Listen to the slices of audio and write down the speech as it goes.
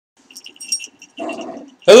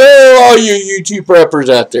Hello, all you YouTube preppers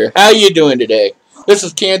out there. How you doing today? This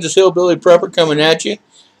is Kansas Hillbilly Prepper coming at you,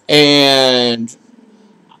 and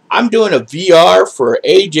I'm doing a VR for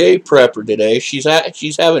AJ Prepper today. She's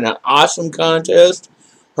having an awesome contest.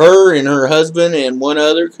 Her and her husband and one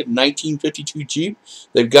other 1952 Jeep.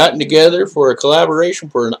 They've gotten together for a collaboration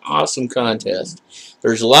for an awesome contest.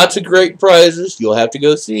 There's lots of great prizes. You'll have to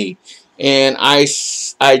go see. And I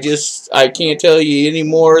can't tell you any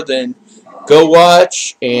more than go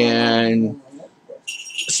watch and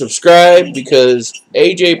subscribe because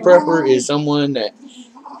AJ Prepper is someone that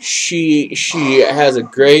she has a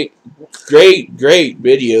great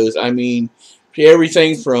videos. I mean,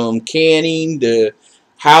 everything from canning to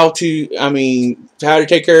how to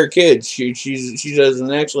take care of kids. She does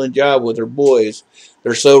an excellent job with her boys.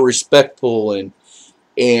 They're so respectful and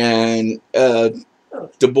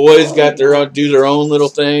the boys got do their own little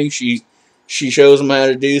thing. She shows them how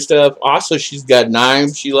to do stuff. Also, she's got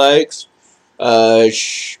knives she likes.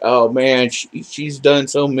 Oh man, she's done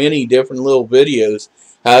so many different little videos.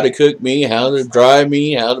 How to cook me, how to dry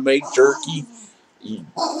me, how to make jerky.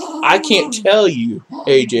 I can't tell you,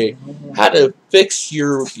 AJ, how to fix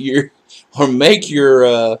your or make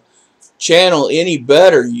your channel any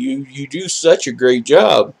better. You do such a great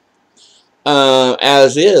job.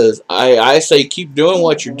 As is, I say keep doing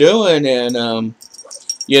what you're doing, and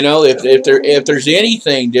you know if there's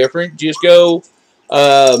anything different, just go.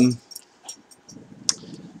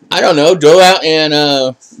 I don't know, go out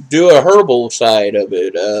and do a herbal side of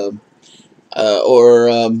it,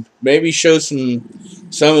 or maybe show some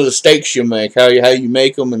of the steaks you make, how you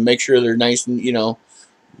make them, and make sure they're nice, and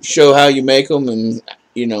show how you make them, and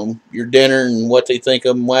your dinner and what they think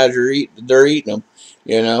of them while they're eating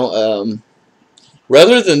them.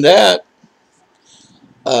 Rather than that,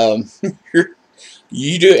 um,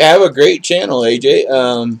 you do have a great channel,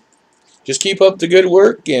 AJ. Just keep up the good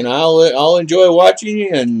work, and I'll enjoy watching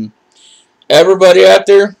you. And everybody out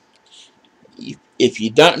there, if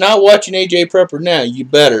you're not watching AJ Prepper now, you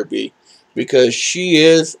better be, because she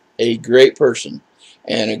is a great person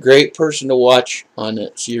and a great person to watch on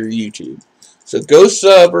your YouTube. So go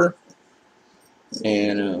sub her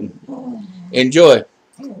and enjoy.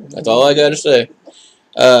 That's all I gotta say.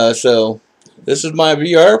 So this is my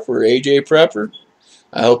VR for AJ Prepper.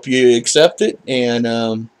 I hope you accept it,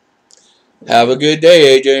 and have a good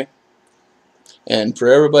day, AJ. And for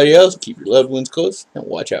everybody else, keep your loved ones close and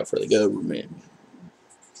watch out for the government.